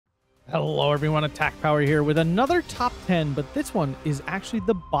Hello everyone, Attack Power here with another top 10, but this one is actually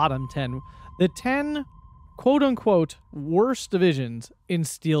the bottom 10. The 10 quote-unquote worst divisions in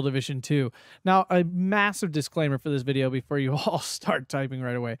Steel Division 2. Now, a massive disclaimer for this video before you all start typing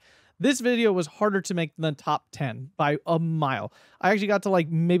right away. This video was harder to make than the top 10 by a mile. I actually got to like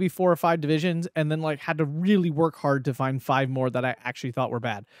maybe 4 or 5 divisions and then like had to really work hard to find 5 more that I actually thought were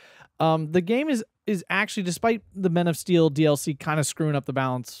bad. The game is actually, despite the Men of Steel DLC kind of screwing up the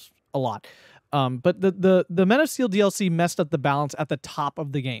balance a lot. But the Men of Steel DLC messed up the balance at the top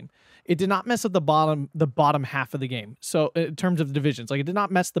of the game. It did not mess up the bottom half of the game. So in terms of divisions, like it did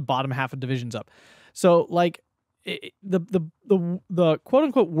not mess the bottom half of divisions up. So like the quote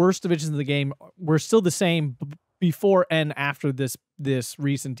unquote worst divisions of the game were still the same before and after this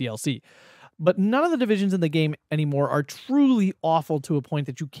recent DLC. But none of the divisions in the game anymore are truly awful to a point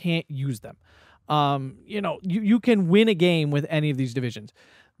that you can't use them. You can win a game with any of these divisions.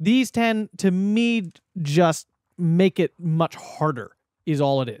 These 10, to me, just make it much harder, is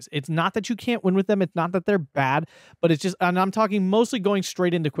all it is. It's not that you can't win with them. It's not that they're bad, but it's just, and I'm talking mostly going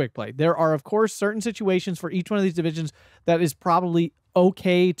straight into quick play. There are, of course, certain situations for each one of these divisions that is probably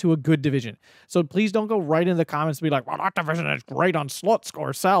okay to a good division. So please don't go right into the comments and be like, well, that division is great on Slutsk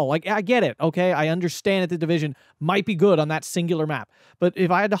or Cell. Like, I get it, okay? I understand that the division might be good on that singular map. But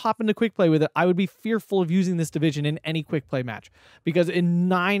if I had to hop into quick play with it, I would be fearful of using this division in any quick play match. Because in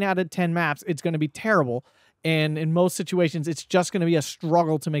 9 out of 10 maps, it's going to be terrible. And in most situations, it's just going to be a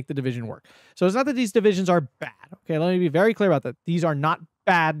struggle to make the division work. So it's not that these divisions are bad. Okay, let me be very clear about that. These are not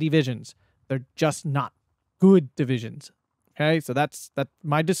bad divisions. They're just not good divisions. Okay, so that's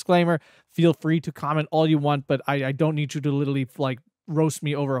my disclaimer. Feel free to comment all you want, but I don't need you to literally like roast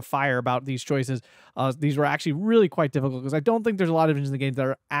me over a fire about these choices. These were actually really quite difficult because I don't think there's a lot of divisions in the game that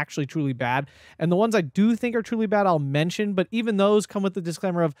are actually truly bad. And the ones I do think are truly bad, I'll mention, but even those come with the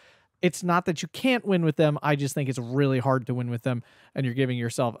disclaimer of it's not that you can't win with them. I just think it's really hard to win with them, and you're giving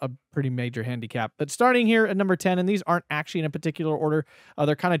yourself a pretty major handicap. But starting here at number 10, and these aren't actually in a particular order.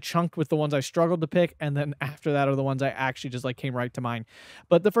 They're kind of chunked with the ones I struggled to pick, and then after that are the ones I actually just like came right to mind.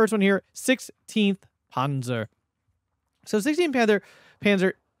 But the first one here, 16th Panzer. So 16th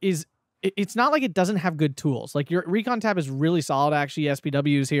Panzer is... It's not like it doesn't have good tools. Like your recon tab is really solid, actually.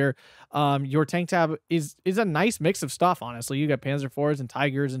 SPWs here. Your tank tab is a nice mix of stuff, honestly. You got Panzer IVs and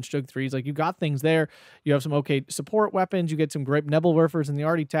Tigers and Stug 3s. Like you got things there. You have some okay support weapons. You get some great Nebelwerfers in the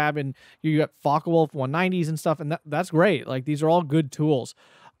Arty tab, and you got Focke-Wulf 190s and stuff, and that's great. Like these are all good tools.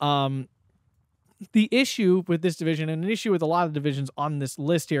 The issue with this division, and an issue with a lot of divisions on this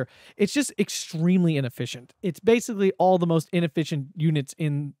list here, it's just extremely inefficient. It's basically all the most inefficient units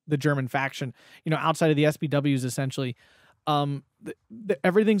in the German faction, outside of the SPWs, essentially.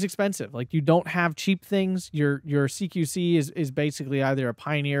 Everything's expensive. Like, you don't have cheap things. Your CQC is basically either a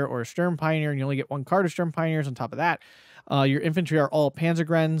Pioneer or a Sturm Pioneer, and you only get 1 card of Sturm Pioneers on top of that. Your infantry are all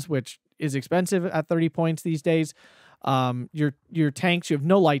Panzergrens, which is expensive at 30 points these days. Your tanks, you have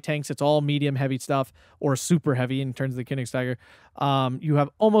no light tanks. It's all medium heavy stuff or super heavy in terms of the Königsdagger. You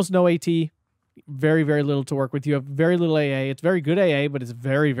have almost no AT, very, very little to work with. You have very little AA. It's very good AA, but it's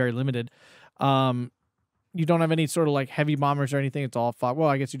very, very limited. You don't have any sort of like heavy bombers or anything. It's all 5. Well,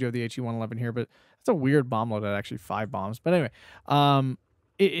 I guess you do have the HE-111 here, but it's a weird bomb load at actually 5 bombs. But anyway,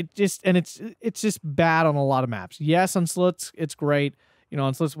 it's just bad on a lot of maps. Yes, on Slutsk, it's great.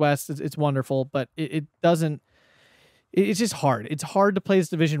 On Slutsk West, it's wonderful, but it doesn't. It's just hard. It's hard to play this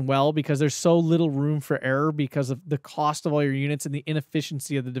division well because there's so little room for error because of the cost of all your units and the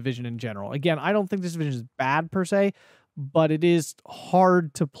inefficiency of the division in general. Again, I don't think this division is bad per se, but it is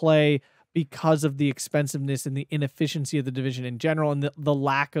hard to play because of the expensiveness and the inefficiency of the division in general, and the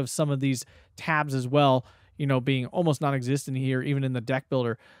lack of some of these tabs as well, being almost non-existent here, even in the deck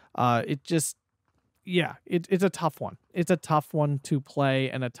builder. It's a tough one. It's a tough one to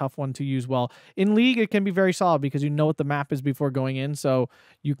play and a tough one to use well. In League, it can be very solid because you know what the map is before going in, so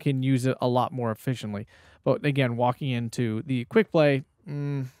you can use it a lot more efficiently. But again, walking into the quick play,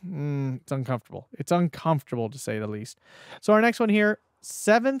 it's uncomfortable. It's uncomfortable, to say the least. So our next one here,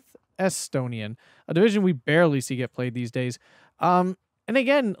 7th Estonian, a division we barely see get played these days. And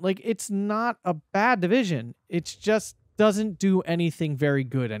again, like, it's not a bad division. It just doesn't do anything very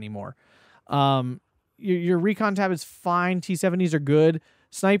good anymore. Your recon tab is fine. T-70s are good.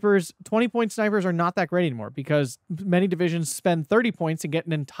 Snipers, 20-point snipers are not that great anymore because many divisions spend 30 points and get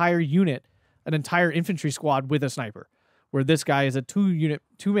an entire unit, an entire infantry squad with a sniper, where this guy is a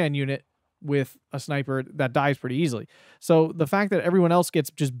two-man unit with a sniper that dies pretty easily. So the fact that everyone else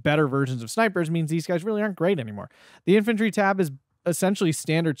gets just better versions of snipers means these guys really aren't great anymore. The infantry tab is essentially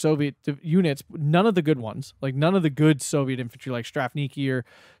standard Soviet units, none of the good ones, like none of the good Soviet infantry, like Strafniki or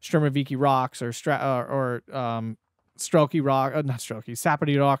Sturmoviki Rocks or Strelki Rock, not Strelki,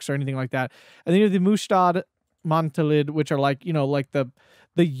 Sapody Rocks or anything like that. And then you have the Mustad Montalid, which are like, like the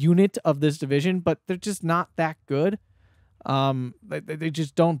unit of this division, but they're just not that good. They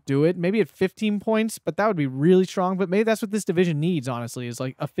just don't do it. Maybe at 15 points, but that would be really strong. But maybe that's what this division needs, honestly, is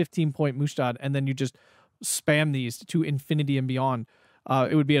like a 15-point Mustad, and then you just spam these to infinity and beyond.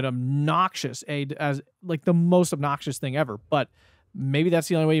 It would be an obnoxious aid, as like the most obnoxious thing ever. But maybe that's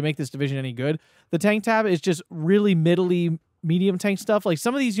the only way you make this division any good. The tank tab is just really middly medium tank stuff. Like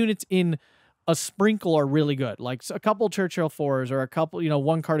some of these units in a sprinkle are really good. Like a couple Churchill 4s or a couple,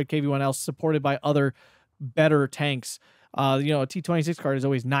 one carded KV-1L supported by other better tanks. A T-26 card is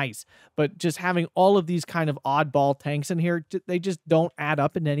always nice, but just having all of these kind of oddball tanks in here, they just don't add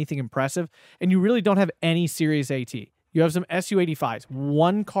up into anything impressive. And you really don't have any serious AT. You have some Su-85s,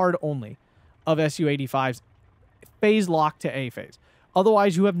 one card only of Su-85s, phase lock to A phase.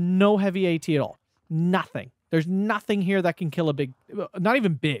 Otherwise, you have no heavy AT at all. Nothing. There's nothing here that can kill a big, not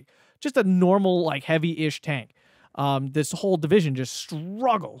even big, just a normal, like, heavy-ish tank. This whole division just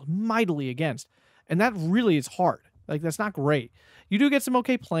struggles mightily against. And that really is hard. Like, that's not great. You do get some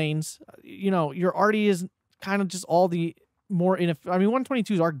okay planes. Your arty is kind of just all the more...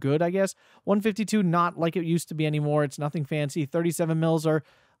 122s are good, I guess. 152, not like it used to be anymore. It's nothing fancy. 37 mils are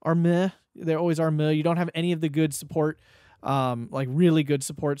meh. They always are meh. You don't have any of the good support, like really good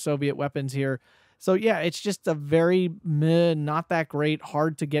support Soviet weapons here. So, yeah, it's just a very meh, not that great,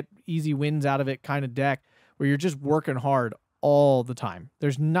 hard to get easy wins out of it kind of deck where you're just working hard all the time.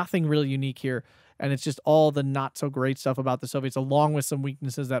 There's nothing really unique here. And it's just all the not so great stuff about the Soviets, along with some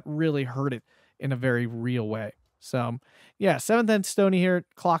weaknesses that really hurt it in a very real way. So, yeah, 7th Estoni here,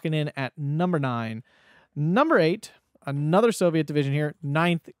 clocking in at number 9. Number 8, another Soviet division here,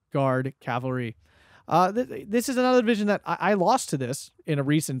 9th Guard Cavalry. This is another division that I lost to this in a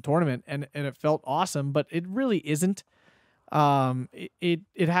recent tournament, and it felt awesome, but it really isn't. It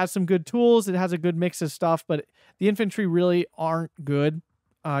has some good tools. It has a good mix of stuff, but the infantry really aren't good.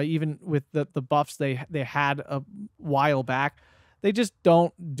 Even with the buffs they had a while back, they just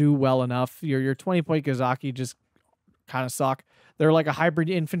don't do well enough. Your 20-point Gazaki just kind of suck. They're like a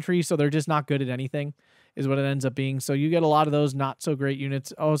hybrid infantry, so they're just not good at anything, is what it ends up being. So you get a lot of those not so great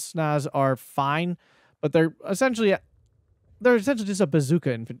units. Osnas are fine, but they're essentially just a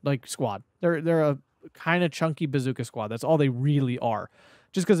bazooka squad. They're a kind of chunky bazooka squad. That's all they really are.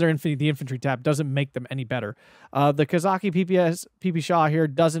 Just because they're the infantry tab doesn't make them any better. The Kazaki PP Shah here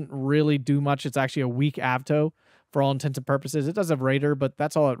doesn't really do much. It's actually a weak Avto for all intents and purposes. It does have Raider, but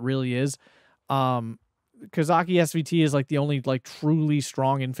that's all it really is. Kazaki SVT is like the only like truly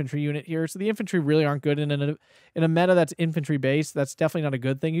strong infantry unit here. So the infantry really aren't good in a meta that's infantry based. That's definitely not a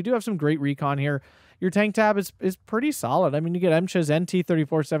good thing. You do have some great recon here. Your tank tab is pretty solid. I mean, you get MCHA's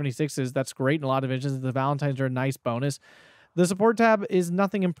NT-3476s. That's great in a lot of divisions. The Valentines are a nice bonus. The support tab is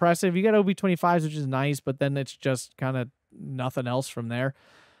nothing impressive. You get OB-25s, which is nice, but then it's just kind of nothing else from there.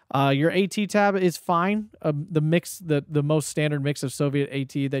 Your AT tab is fine. The most standard mix of Soviet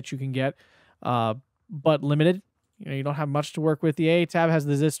AT that you can get, but limited. You don't have much to work with. The AA tab has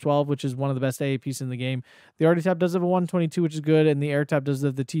the ZIS-12, which is one of the best AA pieces in the game. The arty tab does have a 122, which is good, and the air tab does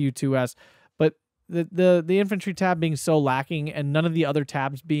have the TU-2S. But the infantry tab being so lacking, and none of the other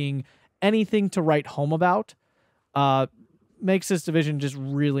tabs being anything to write home about, makes this division just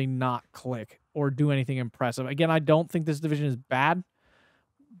really not click or do anything impressive. Again, I don't think this division is bad,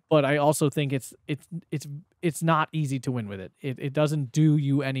 but I also think it's not easy to win with it. It doesn't do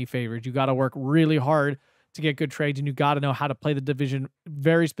you any favors. You got to work really hard to get good trades, and you got to know how to play the division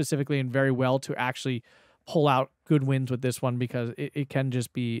very specifically and very well to actually pull out good wins with this one, because it can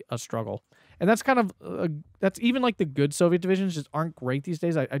just be a struggle. And that's kind of that's even like the good Soviet divisions just aren't great these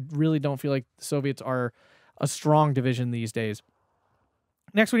days. I really don't feel like the Soviets are a strong division these days.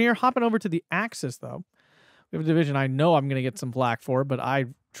 Next one here, hopping over to the Axis, though. We have a division I know I'm going to get some flack for, but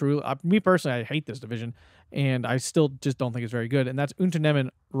me personally, I hate this division, and I still just don't think it's very good, and that's Unternehmen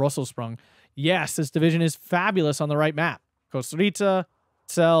Rosselsprung. Yes, this division is fabulous on the right map. Kostritsa,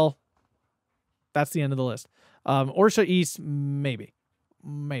 Cell, that's the end of the list. Orsha East, maybe.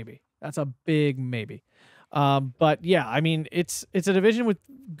 That's a big maybe. But yeah, I mean, it's a division with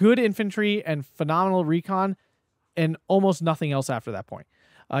good infantry and phenomenal recon and almost nothing else after that point.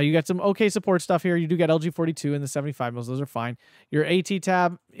 You got some okay support stuff here. You do get LG-42 and the 75 mils. Those are fine. Your AT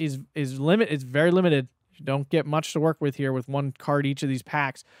tab is limited. It's very limited. You don't get much to work with here with one card each of these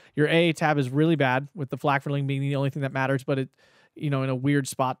packs. Your AA tab is really bad, with the flak filling being the only thing that matters, but in a weird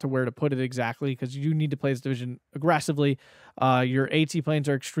spot to where to put it exactly, because you need to play this division aggressively. Your AT planes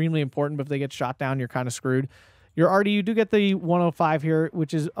are extremely important, but if they get shot down, you're kind of screwed. Your RD, you do get the 105 here,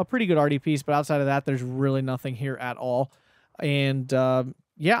 which is a pretty good RD piece, but outside of that, there's really nothing here at all. And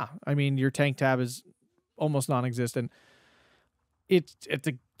yeah, I mean, your tank tab is almost non-existent. It's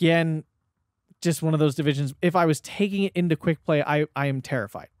again just one of those divisions. If I was taking it into quick play, I am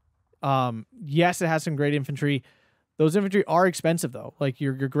terrified. Yes, it has some great infantry. Those infantry are expensive though. Like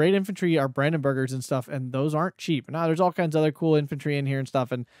your great infantry are Brandenburgers and stuff, and those aren't cheap. Now there's all kinds of other cool infantry in here and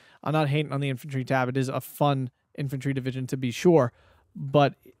stuff, and I'm not hating on the infantry tab. It is a fun infantry division to be sure,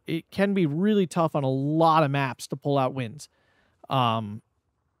 but it can be really tough on a lot of maps to pull out wins.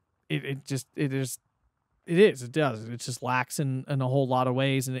 It does. It just lacks in a whole lot of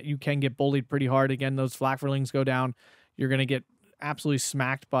ways, and you can get bullied pretty hard. Again, those flakverlings go down. You're going to get absolutely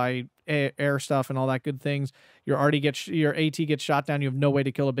smacked by air stuff and all that good things. Your AT gets shot down. You have no way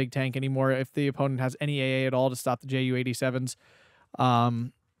to kill a big tank anymore if the opponent has any AA at all to stop the Ju-87s.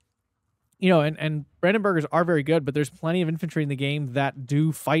 And Brandenburgers are very good, but there's plenty of infantry in the game that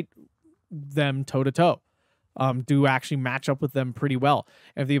do fight them toe to toe. Do actually match up with them pretty well.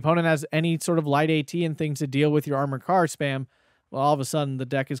 If the opponent has any sort of light AT and things to deal with your armored car spam, well, all of a sudden the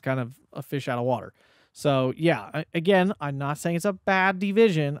deck is kind of a fish out of water. So yeah, again, I'm not saying it's a bad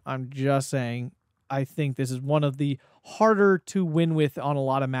division. I'm just saying I think this is one of the harder to win with on a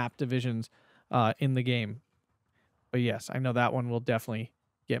lot of map divisions in the game. But yes, I know that one will definitely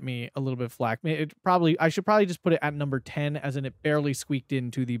get me a little bit of flack. I should probably just put it at number 10, as in it barely squeaked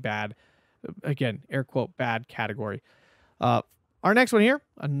into the bad, again, air quote, bad category. Our next one here,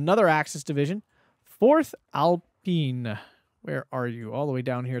 another Axis division, 4th Alpine. Where are you? All the way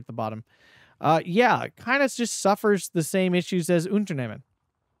down here at the bottom. Yeah, kind of just suffers the same issues as Unternehmen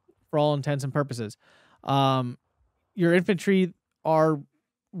for all intents and purposes. Your infantry are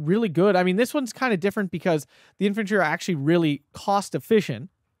really good. I mean, this one's kind of different because the infantry are actually really cost efficient,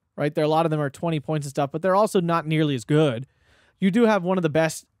 right? A lot of them are 20 points and stuff, but they're also not nearly as good. You do have one of the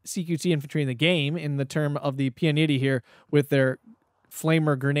best CQC infantry in the game in the term of the Pianeti here with their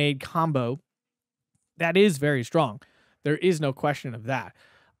flamer grenade combo. That is very strong. There is no question of that.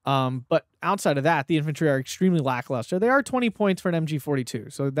 But outside of that, the infantry are extremely lackluster. They are 20 points for an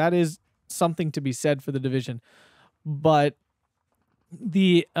MG42, so that is something to be said for the division. But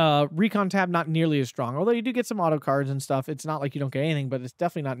the recon tab, not nearly as strong. Although you do get some auto cards and stuff. It's not like you don't get anything, but it's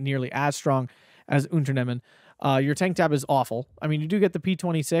definitely not nearly as strong as Unternehmen. Your tank tab is awful. I mean, you do get the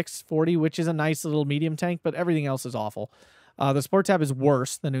P2640, which is a nice little medium tank, but everything else is awful. The sport tab is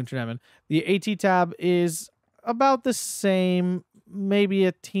worse than Unternehmen. The AT tab is about the same, maybe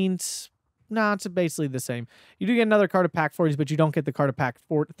a teens. No, it's basically the same. You do get another card of pack 40s, but you don't get the card of pack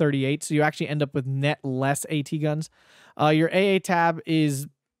 38, so you actually end up with net less AT guns. Your AA tab is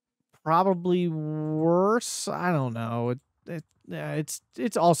probably worse. I don't know.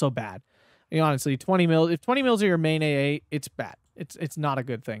 It's also bad. I mean, honestly, 20 mil. If 20 mils are your main AA, it's bad. It's not a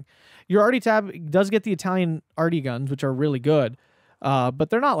good thing. Your RD tab does get the Italian RD guns, which are really good. But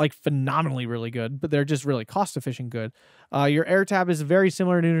they're not like phenomenally really good, but they're just really cost efficient good. Your air tab is very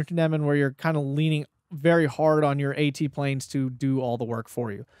similar to Unternehmen, where you're kind of leaning very hard on your AT planes to do all the work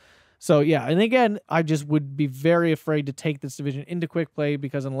for you. So yeah, and again, I just would be very afraid to take this division into quick play,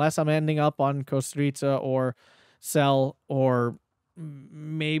 because unless I'm ending up on Kostritza or Cell or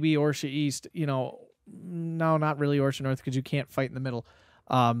maybe Orsha East, no, not really Orsha North, because you can't fight in the middle.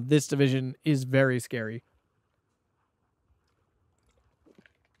 This division is very scary.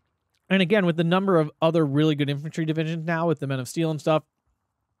 And again, with the number of other really good infantry divisions now, with the Men of Steel and stuff,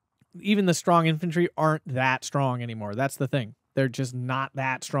 even the strong infantry aren't that strong anymore. That's the thing. They're just not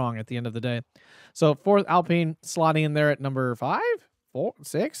that strong at the end of the day. So 4th Alpine slotting in there at number 5? 4?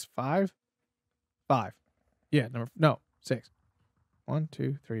 6? 5? 5. Yeah, 6. 1,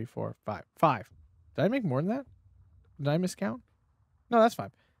 2, 3, 4, 5. 5. Did I make more than that? Did I miscount? No, that's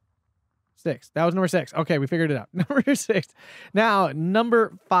 5. 6. That was number 6. Okay, we figured it out. Number 6. Now,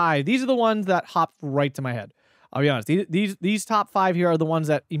 number 5. These are the ones that hopped right to my head. I'll be honest. These top 5 here are the ones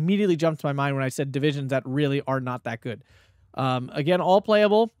that immediately jumped to my mind when I said divisions that really are not that good. Again, all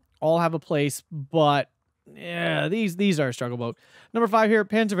playable, all have a place, but yeah, these are a struggle boat. Number 5 here,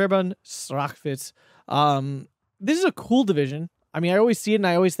 Panzerverband Strachwitz. This is a cool division. I mean, I always see it and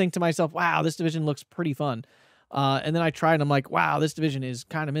I always think to myself, wow, this division looks pretty fun. And then I try and I'm like, wow, this division is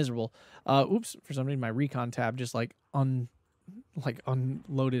kind of miserable. Oops, for some reason my recon tab just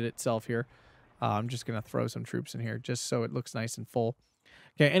unloaded itself here. I'm just gonna throw some troops in here just so it looks nice and full.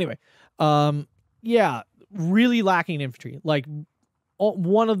 Okay, anyway, yeah, really lacking in infantry. Like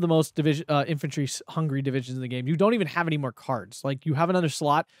one of the most infantry hungry divisions in the game. You don't even have any more cards. Like, you have another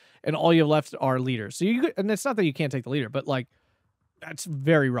slot, and all you have left are leaders. So and it's not that you can't take the leader, but like, that's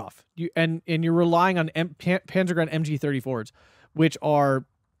very rough. And you're relying on Panzergren MG34s, which are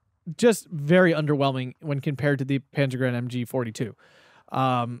just very underwhelming when compared to the Panzergren MG42.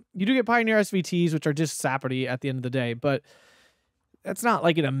 You do get Pioneer SVTs, which are just sapperty at the end of the day, but that's not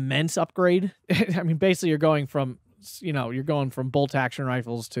like an immense upgrade. I mean, basically you're going from bolt action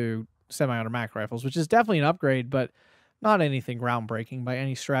rifles to semi-automatic rifles, which is definitely an upgrade, but not anything groundbreaking by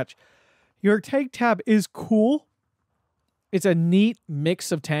any stretch. Your tank tab is cool. It's a neat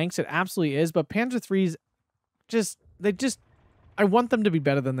mix of tanks. It absolutely is, but Panzer IIIs I want them to be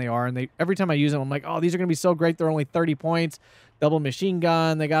better than they are, and every time I use them, I'm like, oh, these are going to be so great. They're only 30 points. Double machine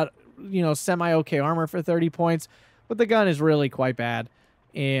gun. They got, semi-okay armor for 30 points, but the gun is really quite bad.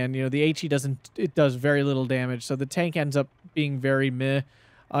 And, the HE does very little damage, so the tank ends up being very meh.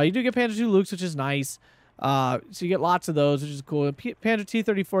 You do get Panzer II Lukes, which is nice. So you get lots of those, which is cool. Panzer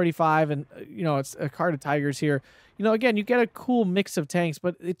T-3045, and, it's a card of Tigers here. Again, you get a cool mix of tanks,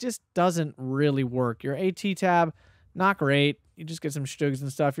 but it just doesn't really work. Your AT tab, not great. You just get some Stugs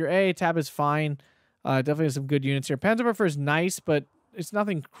and stuff. Your AA tab is fine. Definitely has some good units here. Panzerwerfer is nice, but it's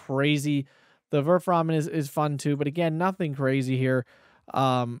nothing crazy. The Werfrahmen is fun too, but again, nothing crazy here.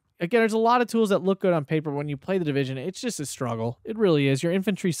 Again, there's a lot of tools that look good on paper. When you play the division, it's just a struggle. It really is. Your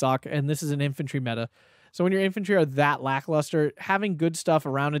infantry suck, and this is an infantry meta. So when your infantry are that lackluster, having good stuff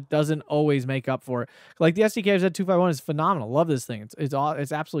around it doesn't always make up for it. Like the SDK Z251 is phenomenal. Love this thing. It's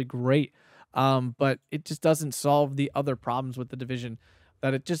absolutely great. But it just doesn't solve the other problems with the division,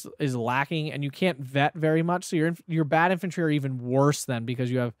 that it just is lacking, and you can't vet very much. So your bad infantry are even worse then,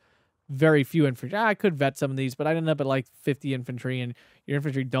 because you have very few infantry. I could vet some of these, but I'd end up at like 50 infantry, and your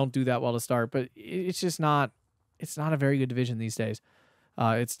infantry don't do that well to start. But it's just not a very good division these days.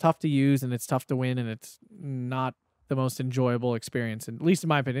 It's tough to use, and it's tough to win, and it's not the most enjoyable experience, at least in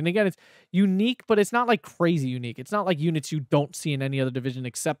my opinion. And again, it's unique, but it's not like crazy unique. It's not like units you don't see in any other division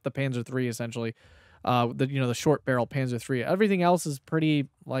except the Panzer III, essentially. The short barrel Panzer III. Everything else is pretty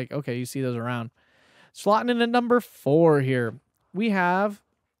like, okay, you see those around. Slotting in at number 4 here, we have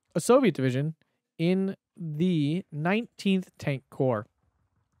a Soviet division in the 19th Tank Corps.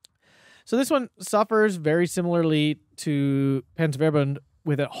 So this one suffers very similarly to Panzerverbund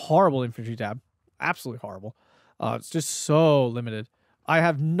with a horrible infantry tab. Absolutely horrible. It's just so limited. I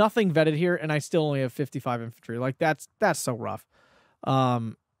have nothing vetted here, and I still only have 55 infantry. Like, that's so rough.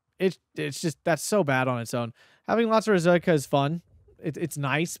 It's just, that's so bad on its own. Having lots of Rezuka is fun. It's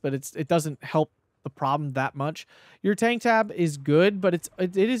nice, but it doesn't help the problem that much. Your tank tab is good, but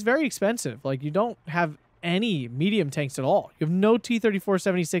it is very expensive. Like, you don't have any medium tanks at all. You have no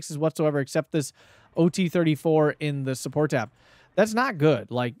T-3476s whatsoever, except this OT-34 in the support tab. That's not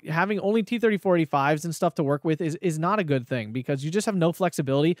good. Like, having only T-3485s and stuff to work with is not a good thing, because you just have no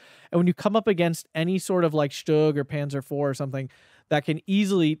flexibility. And when you come up against any sort of like Stug or Panzer IV or something that can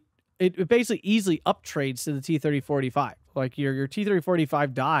it basically easily uptrades to the T-3485. Like, your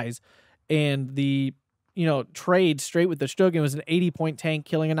T-3485 dies, and the trade straight with the Stug, and it was an 80-point tank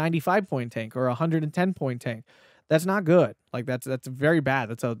killing a 95-point tank or a 110-point tank. That's not good. Like, that's very bad.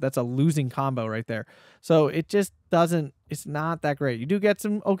 That's a losing combo right there. So it just doesn't, it's not that great. You do get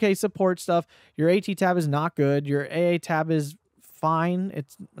some okay support stuff. Your AT tab is not good. Your AA tab is fine.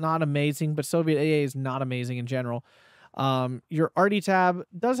 It's not amazing, but Soviet AA is not amazing in general. Your RD tab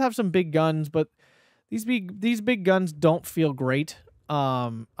does have some big guns, but these big guns don't feel great. I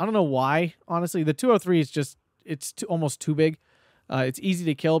don't know why, honestly. The 203 is just, almost too big. It's easy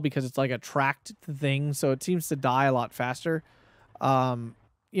to kill because it's like a tracked thing, so it seems to die a lot faster.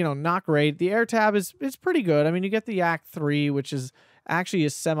 Not great. The air tab is pretty good. I mean, you get the Yak-3, which is actually a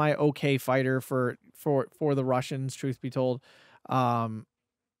semi-okay fighter for the Russians, truth be told. The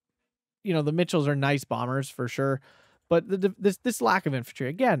Mitchells are nice bombers for sure, but this lack of infantry,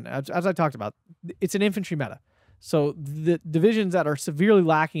 again, as I talked about, it's an infantry meta. So the divisions that are severely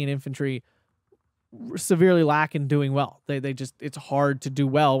lacking in infantry severely lack in doing well. It's hard to do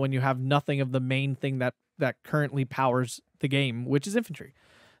well when you have nothing of the main thing that currently powers the game, which is infantry.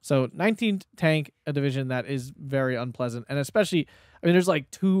 So 19th Tank, a division that is very unpleasant, and especially, I mean, there's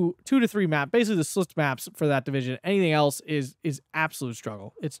like two to three maps, basically the slipped maps for that division. Anything else is absolute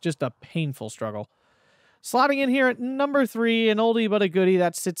struggle. It's just a painful struggle. Slotting in here at number 3, an oldie but a goodie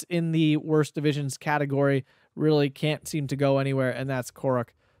that sits in the worst divisions category, really can't seem to go anywhere, and that's Korok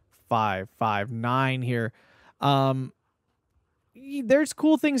 559 here. There's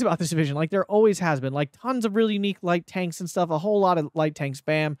cool things about this division, like there always has been, like tons of really unique light tanks and stuff, a whole lot of light tank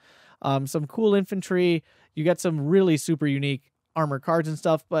spam, some cool infantry. You get some really super unique armor cards and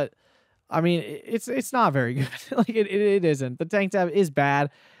stuff, but I mean, it's not very good. Like it isn't. The tank tab is bad.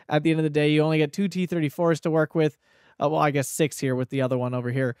 At the end of the day, you only get 2 T-34s to work with. Well, I guess 6 here with the other one over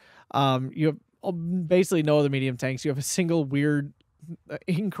here. You have basically no other medium tanks. You have a single weird,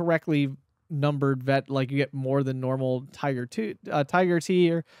 incorrectly numbered vet. Like you get more than normal Tiger T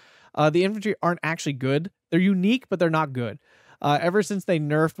here. The infantry aren't actually good. They're unique, but they're not good. Ever since they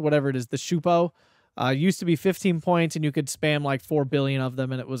nerfed whatever it is, the Shupo, used to be 15 points and you could spam like 4 billion of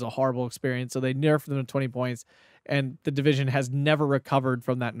them and it was a horrible experience. So they nerfed them to 20 points and the division has never recovered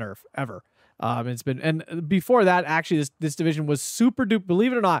from that nerf ever. It's been, and before that, actually, this division was super duper.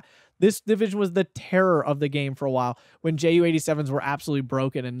 Believe it or not, this division was the terror of the game for a while when JU-87s were absolutely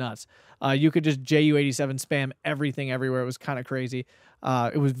broken and nuts. You could just JU-87 spam everything everywhere. It was kind of crazy.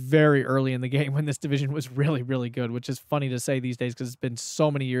 It was very early in the game when this division was really, really good, which is funny to say these days because it's been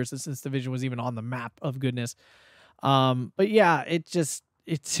so many years since this division was even on the map of goodness. But yeah, it's just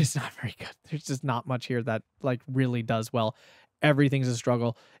not very good. There's just not much here that like really does well. Everything's a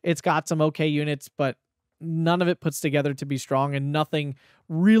struggle. It's got some okay units, but none of it puts together to be strong, and nothing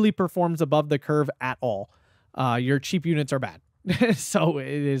really performs above the curve at all. Your cheap units are bad. So it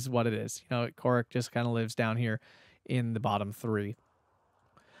is what it is. You know, Korok just kind of lives down here in the bottom 3.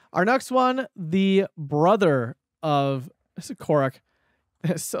 Our next one, the brother of Korok,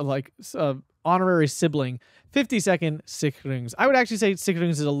 so like honorary sibling, 52nd Sikrings. I would actually say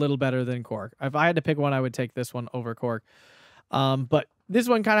Sikrings is a little better than Korok. If I had to pick one, I would take this one over Korok. But this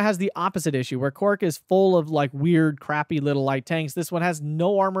one kind of has the opposite issue where Korok is full of like weird, crappy little light tanks. This one has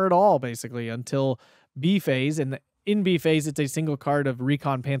no armor at all, basically, until B phase. And in B phase, it's a single card of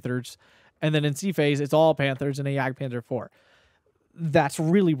Recon Panthers. And then in C phase, it's all Panthers and a Jagdpanther 4. That's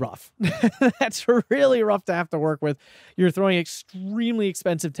really rough. That's really rough to have to work with. You're throwing extremely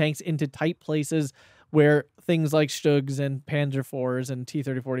expensive tanks into tight places where things like Stugs and Panzer 4s and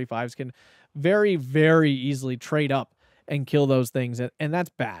T-3045s can very, very easily trade up and kill those things, and that's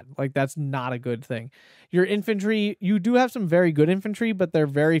bad. Like, that's not a good thing. Your infantry, you do have some very good infantry, but they're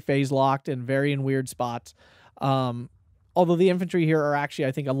very phase locked and very in weird spots. Although the infantry here are actually,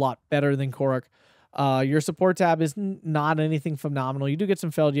 I think, a lot better than Korok. Your support tab is not anything phenomenal. You do get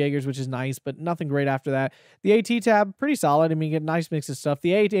some Feldjägers, which is nice, but nothing great after that. The AT tab, pretty solid. I mean, you get a nice mix of stuff.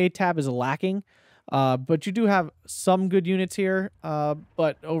 The AA tab is lacking, but you do have some good units here,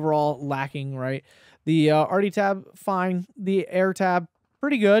 but overall lacking, right? The RD tab, fine. The air tab,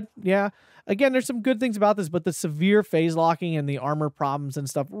 pretty good. Yeah. Again, there's some good things about this, but the severe phase locking and the armor problems and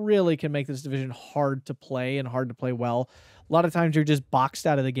stuff really can make this division hard to play and hard to play well. A lot of times you're just boxed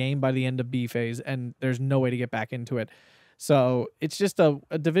out of the game by the end of B phase, and there's no way to get back into it. So it's just a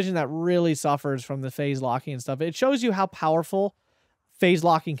division that really suffers from the phase locking and stuff. It shows you how powerful phase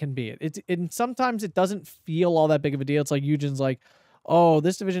locking can be. And sometimes it doesn't feel all that big of a deal. It's like Eugen's like, oh,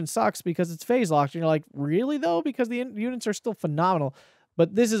 this division sucks because it's phase locked. And you're like, really though? Because the units are still phenomenal.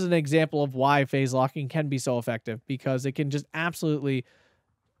 But this is an example of why phase locking can be so effective, because it can just absolutely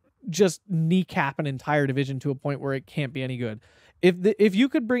just kneecap an entire division to a point where it can't be any good. If you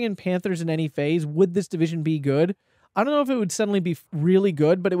could bring in Panthers in any phase, would this division be good? I don't know if it would suddenly be really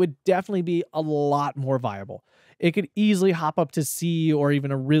good, but it would definitely be a lot more viable. It could easily hop up to C or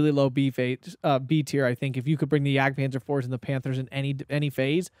even a really low B phase, B tier. I think if you could bring the Jagdpanther 4s and the Panthers in any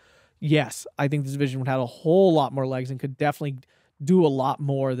phase, yes, I think this division would have a whole lot more legs and could definitely do a lot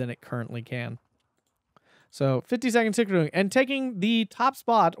more than it currently can. So 52nd Sikrung, and taking the top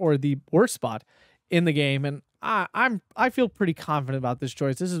spot or the worst spot in the game, and I feel pretty confident about this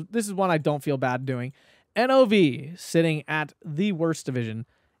choice. This is one I don't feel bad doing. NOV sitting at the worst division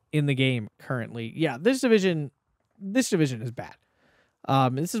in the game currently. Yeah, this division is bad.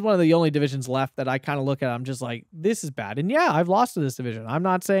 This is one of the only divisions left that I kind of look at. I'm just like, this is bad. And yeah, I've lost to this division. I'm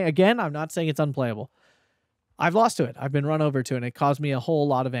not saying it's unplayable. I've lost to it. I've been run over to it, and it caused me a whole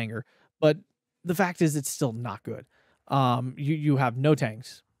lot of anger. But the fact is, it's still not good. You have no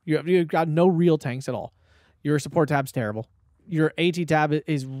tanks. You've got no real tanks at all. Your support tab's terrible. Your AT tab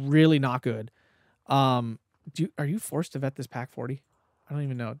is really not good. Are you forced to vet this pack 40? I don't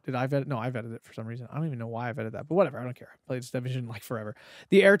even know. Did I vet it? No, I vetted it for some reason. I don't even know why I vetted that, but whatever. I don't care. I played this division like forever.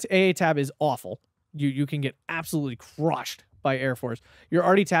 The AA tab is awful. You can get absolutely crushed by Air Force. Your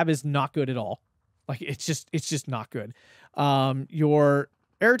RD tab is not good at all. Like, it's just not good. Your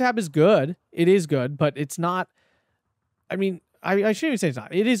air tab is good. It is good, but it's not. I mean, I shouldn't even say it's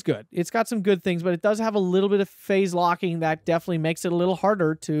not. It is good. It's got some good things, but it does have a little bit of phase locking that definitely makes it a little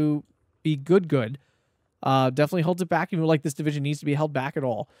harder to be good. Definitely holds it back, even like this division needs to be held back at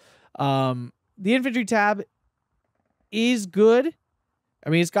all. The infantry tab is good, I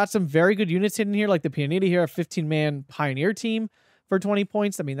mean, it's got some very good units in here, like the Pionita here, a 15-man Pioneer team for 20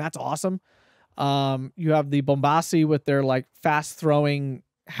 points. I mean, that's awesome. You have the Bombassi with their like fast-throwing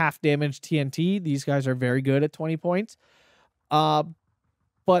half-damage TNT. These guys are very good at 20 points.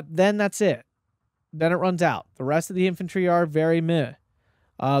 But then that's it. Then it runs out. The rest of the infantry are very meh.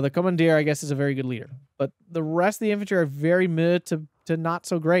 The Commandeer, I guess, is a very good leader. But the rest of the infantry are very meh to not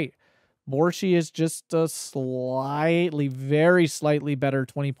so great. Borshi is just a very slightly better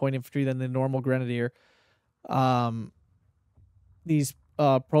 20-point infantry than the normal Grenadier. These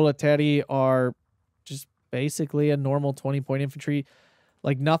Proletari are just basically a normal 20-point infantry.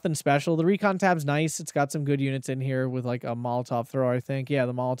 Like, nothing special. The recon tab's nice. It's got some good units in here with, like, a Molotov thrower, I think. Yeah,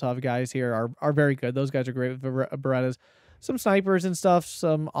 the Molotov guys here are very good. Those guys are great with Berettas. Some snipers and stuff,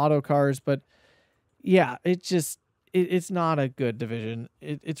 some auto cars. But, yeah, it's not a good division.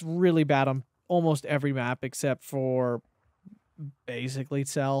 It's really bad on almost every map except for basically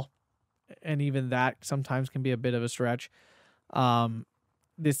Cell. And even that sometimes can be a bit of a stretch.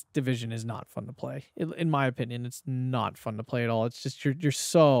 This division is not fun to play. In my opinion, it's not fun to play at all. It's just you're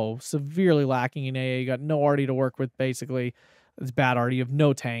so severely lacking in AA. You got no arty to work with, basically. It's bad arty. You have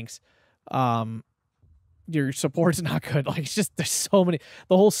no tanks. Your support's not good. Like, it's just, there's so many.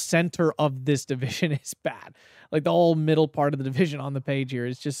 The whole center of this division is bad. Like, the whole middle part of the division on the page here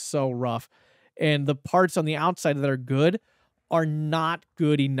is just so rough. And the parts on the outside that are good are not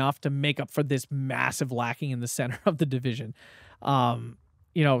good enough to make up for this massive lacking in the center of the division.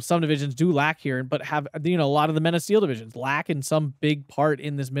 You know, some divisions do lack here, but have, you know, a lot of the Men of Steel divisions lack in some big part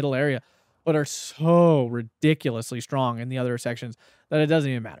in this middle area, but are so ridiculously strong in the other sections that it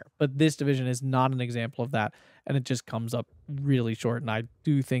doesn't even matter. But this division is not an example of that, and it just comes up really short, and I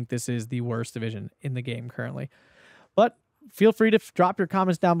do think this is the worst division in the game currently. But feel free to drop your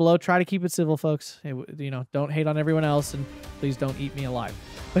comments down below. Try to keep it civil, folks. You know, don't hate on everyone else, and please don't eat me alive.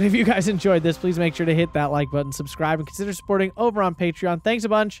 But if you guys enjoyed this, please make sure to hit that like button, subscribe, and consider supporting over on Patreon. Thanks a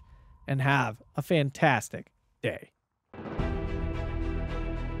bunch, and have a fantastic day.